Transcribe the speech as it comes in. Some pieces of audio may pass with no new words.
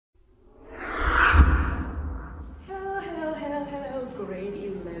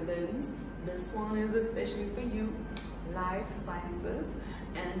this one is especially for you, life sciences.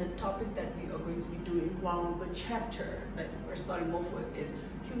 And the topic that we are going to be doing, well, the chapter that we're starting off with is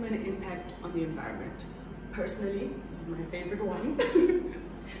human impact on the environment. Personally, this is my favorite one.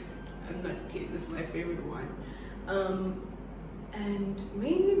 I'm not kidding, this is my favorite one. And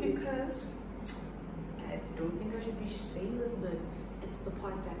mainly because I don't think I should be saying this, but it's the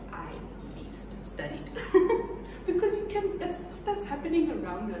part that I least studied. Because you can, it's stuff that's happening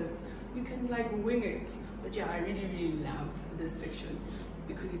around us. You can like wing it. But yeah, I really, really love this section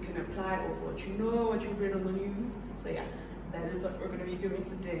because you can apply also what you know, what you've read on the news. So yeah, that is what we're going to be doing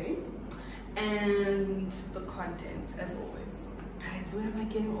today. And the content, as always. Guys, where am I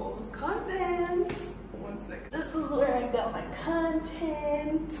getting all this content? One sec. This is where I got my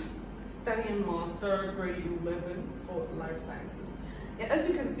content. Studying master grade 11 for life sciences. And as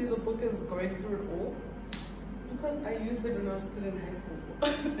you can see, the book is going through it all. It's because I used it when I was still in high school.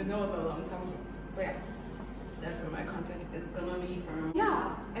 And that was a long time ago. So yeah, that's where my content is gonna be from.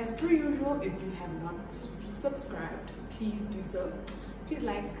 Yeah, as per usual, if you have not subscribed, please do so. Please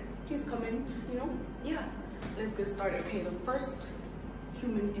like, please comment, you know. Yeah, let's get started. Okay, the first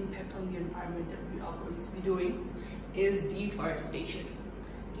human impact on the environment that we are going to be doing is deforestation.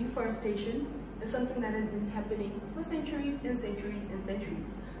 Deforestation is something that has been happening for centuries and centuries and centuries,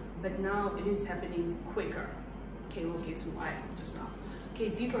 but now it is happening quicker. Okay, we'll get to why just now. Okay,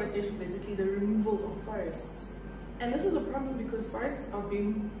 deforestation, basically the removal of forests. And this is a problem because forests are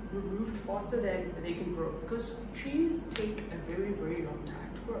being removed faster than they can grow, because trees take a very, very long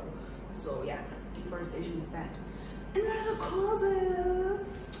time to grow. So yeah, deforestation is that. And what are the causes?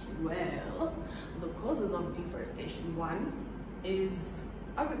 Well, the causes of deforestation, one is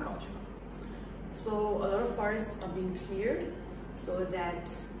agriculture. So a lot of forests are being cleared so that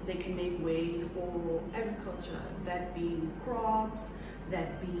they can make way for agriculture, that being crops,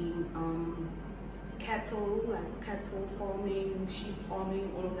 that being cattle, like cattle farming, sheep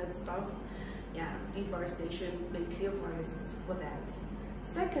farming, all of that stuff. Yeah, deforestation, they clear forests for that.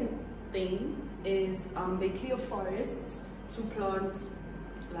 Second thing is they clear forests to plant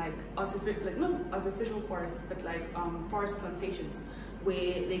like not artificial forests, but like forest plantations,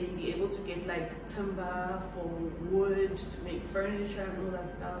 where they can be able to get like timber for wood to make furniture and all that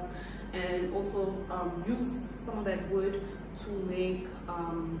stuff, and also use some of that wood to make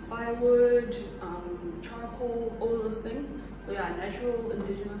firewood, charcoal, all those things. So yeah, natural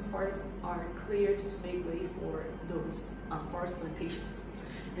indigenous forests are cleared to make way for those forest plantations.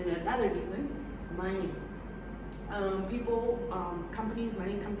 And another reason, mining.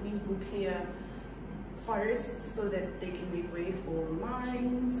 Mining companies will clear forests so that they can make way for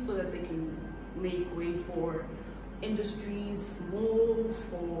mines, so that they can make way for industries, malls,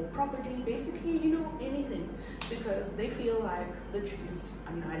 for property, basically, you know, anything, because they feel like the trees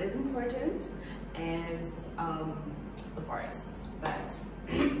are not as important as the forests. But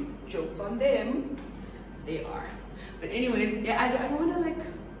jokes on them, they are. But anyways, yeah, I don't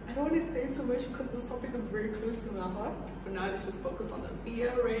want to say too much because this topic is very close to my heart. For now, let's just focus on the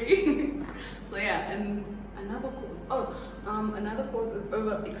theory. So yeah, and another cause is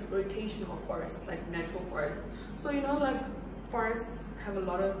over exploitation of forests, like natural forests. So you know, like forests have a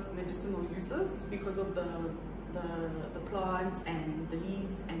lot of medicinal uses because of the plants and the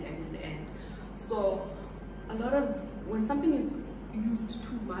leaves and. So a lot of, when something is used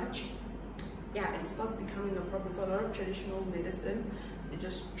too much, yeah, it starts becoming a problem. So a lot of traditional medicine, they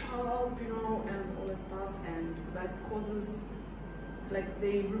just chop, you know, and all that stuff, and that causes, like,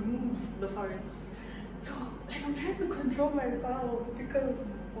 they remove the forests. Like, I'm trying to control myself because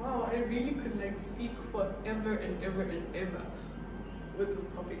wow, I really could like speak forever and ever and ever with this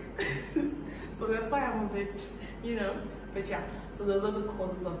topic. So that's why I'm a bit, you know. But yeah, so those are the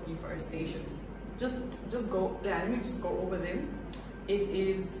causes of deforestation. Let me just go over them. It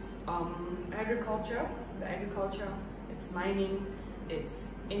is agriculture, it's mining, it's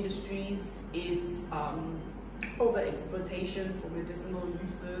industries, it's over exploitation for medicinal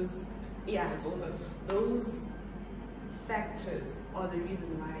uses. Yeah, it's all of those factors are the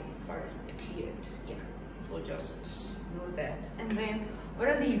reason why forests are cleared. Yeah, so just know that. And then what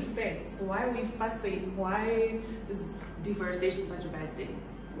are the effects? Why are we fussing? Why is deforestation such a bad thing?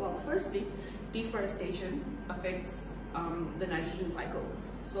 Well, firstly, deforestation affects the nitrogen cycle.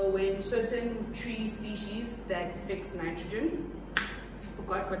 So when certain tree species that fix nitrogen, if you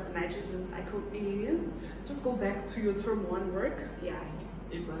forgot what the nitrogen cycle is, just go back to your term 1 work. Yeah,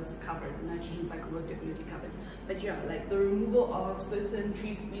 it was covered. The nitrogen cycle was definitely covered. But yeah, like the removal of certain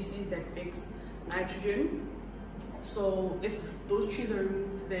tree species that fix nitrogen. So if those trees are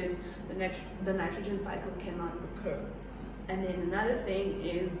removed, then the nitrogen cycle cannot occur. And then another thing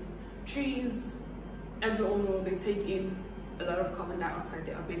is trees, as we all know, they take in a lot of carbon dioxide.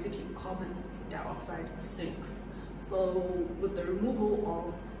 They are basically carbon dioxide sinks. So with the removal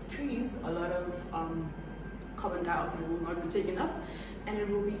of trees, a lot of carbon dioxide will not be taken up, and it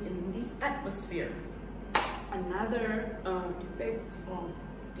will be in the atmosphere. Another effect of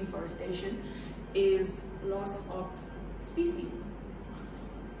deforestation is loss of species.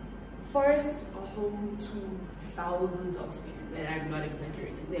 Forests are home to thousands of species, and I'm not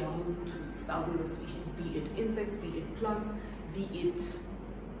exaggerating. They are home to thousands of species, be it insects, be it plants, be it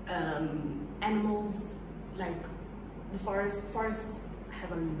animals. Like the forests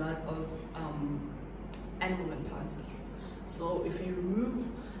have a lot of animal and plant species. So if you remove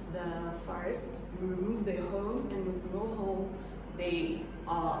the forest, you remove their home, and with no home, they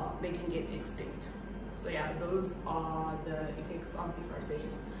can get extinct. So yeah, those are the effects of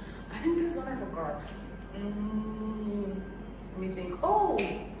deforestation. I think there's one I forgot. Let me think. Oh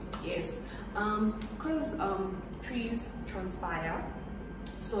yes, because trees transpire.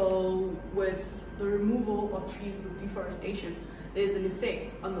 So with the removal of trees with deforestation, there's an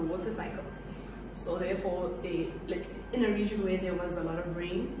effect on the water cycle. So therefore, like in a region where there was a lot of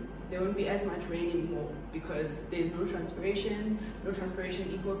rain, there won't be as much rain anymore because there's no transpiration. No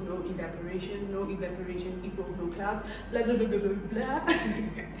transpiration equals no evaporation. No evaporation equals no clouds. Blah blah blah blah blah blah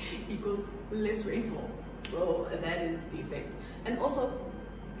equals less rainfall. So that is the effect. And also,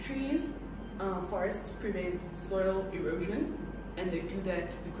 trees, forests prevent soil erosion, and they do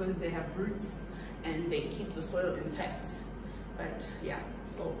that because they have roots and they keep the soil intact. But yeah,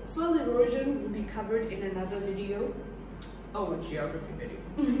 so soil erosion will be covered in another video. Oh, a geography video.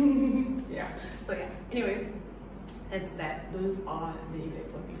 Yeah, so yeah, anyways, that's that. Those are the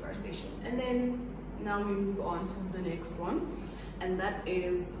effects of deforestation. And then now we move on to the next one, and that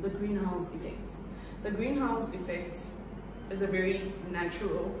is the greenhouse effect. The greenhouse effect is a very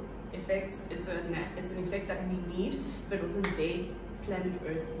natural effect. It's an effect that we need. If it wasn't there, planet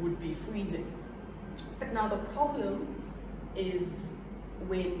Earth would be freezing. But now the problem is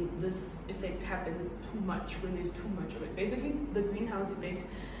when this effect happens too much, when there's too much of it. Basically, the greenhouse effect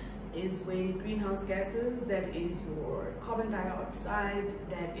is when greenhouse gases, that is your carbon dioxide,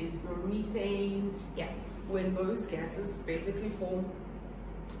 that is your methane, yeah, when those gases basically form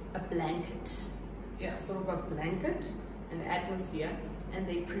a blanket, yeah, sort of a blanket in the atmosphere, and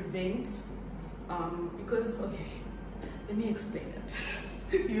they prevent, because, okay, let me explain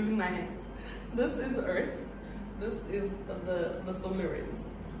it using my hands. This is Earth. This is the solar rays.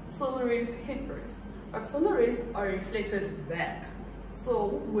 Solar rays hit Earth, but solar rays are reflected back.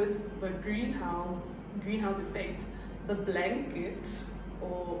 So with the greenhouse effect, the blanket,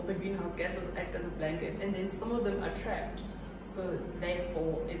 or the greenhouse gases act as a blanket, and then some of them are trapped. So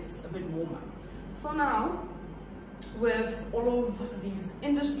therefore, it's a bit warmer. So now, with all of these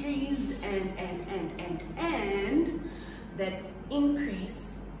industries and that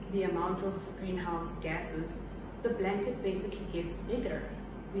increase the amount of greenhouse gases, the blanket basically gets bigger.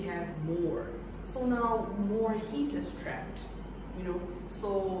 We have more. So now more heat is trapped, you know.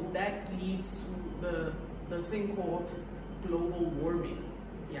 So that leads to the thing called global warming.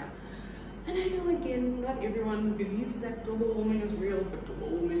 Yeah. And I know, again, not everyone believes that global warming is real, but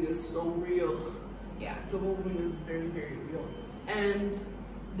global warming is so real. Yeah, global warming is very, very real. And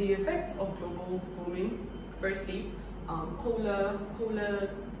the effects of global warming, firstly, polar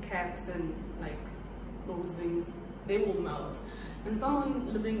caps and like those things, they will melt. And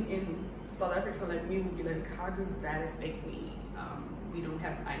someone living in South Africa like me will be like, how does that affect me? We don't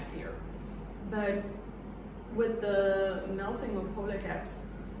have ice here. But with the melting of polar caps,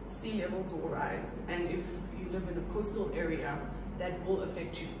 sea levels will rise, and if you live in a coastal area, that will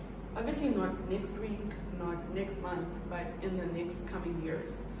affect you. Obviously not next week, not next month, but in the next coming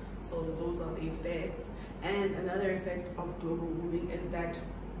years. So those are the effects. And another effect of global warming is that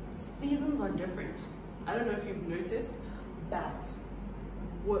seasons are different. I don't know if you've noticed, but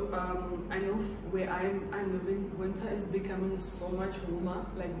I know where I'm living, winter is becoming so much warmer.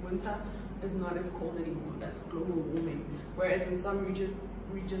 Like winter is not as cold anymore. That's global warming. Whereas in some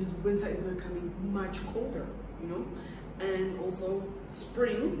regions, winter is becoming much colder, you know. And also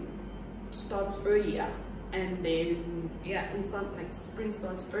spring starts earlier, and then yeah, in some, like, spring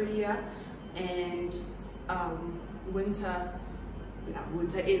starts earlier, and winter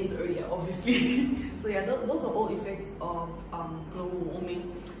ends earlier, obviously. So yeah, those are all effects of global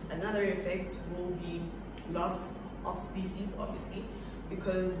warming. Another effect will be loss of species, obviously,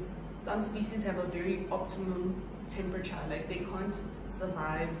 because some species have a very optimum temperature. Like they can't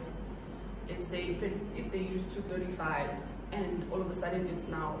survive, let's say if they used to 35 and all of a sudden it's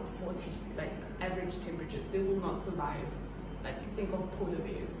now 40, like average temperatures, they will not survive like think of polar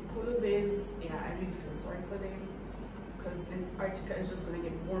bears. Polar bears, yeah, I really feel sorry for them, because Antarctica is just going to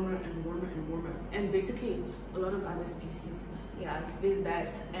get warmer and warmer and warmer, and basically a lot of other species. Yeah, there's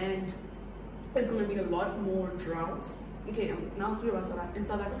that, and there's going to be a lot more drought. Okay, now speaking about South Africa. In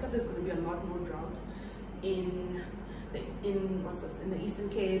South Africa, there's going to be a lot more drought in the Eastern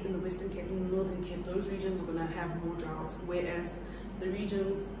Cape, in the Western Cape, in the Northern Cape. Those regions are going to have more drought, whereas the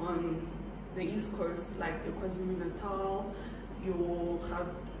regions on the East Coast, like your KwaZulu-Natal, your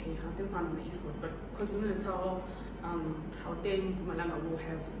Gauteng's not on the East Coast, but KwaZulu-Natal, Gauteng, Mpumalanga will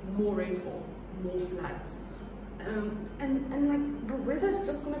have more rainfall, more floods, and like the weather's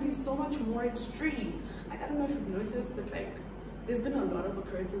just going to be so much more extreme. Like, I don't know if you've noticed, but like there's been a lot of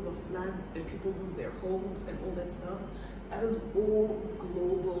occurrences of floods and people lose their homes and all that stuff. That is all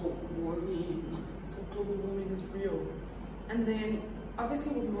global warming. So global warming is real. And then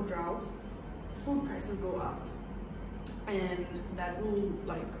obviously with more drought, food prices go up, and that will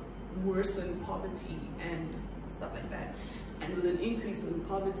like worsen poverty and stuff like that. And with an increase in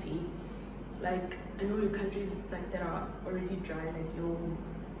poverty, like I know your countries like that are already dry, like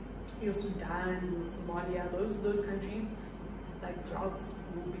your Sudan, Somalia, those countries, like droughts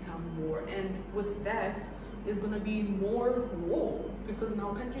will become more, and with that there's gonna be more war, because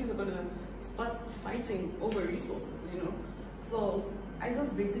now countries are gonna start fighting over resources, you know. So I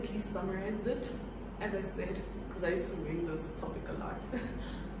just basically summarized it, as I said, because I used to bring this topic a lot.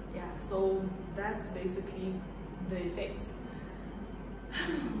 Yeah, so that's basically the effects.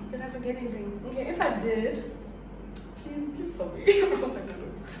 Did I forget anything? Okay, if I did, please tell me. I hope I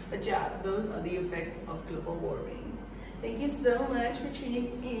didn't. But yeah, those are the effects of global warming. Thank you so much for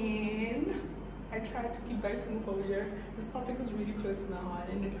tuning in. I tried to keep back composure. This topic was really close to my heart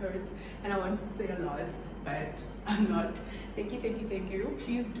and it hurts, and I wanted to say a lot, but I'm not. Thank you.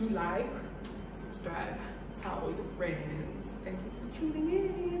 Please do like, subscribe, tell all your friends. Thank you for tuning in.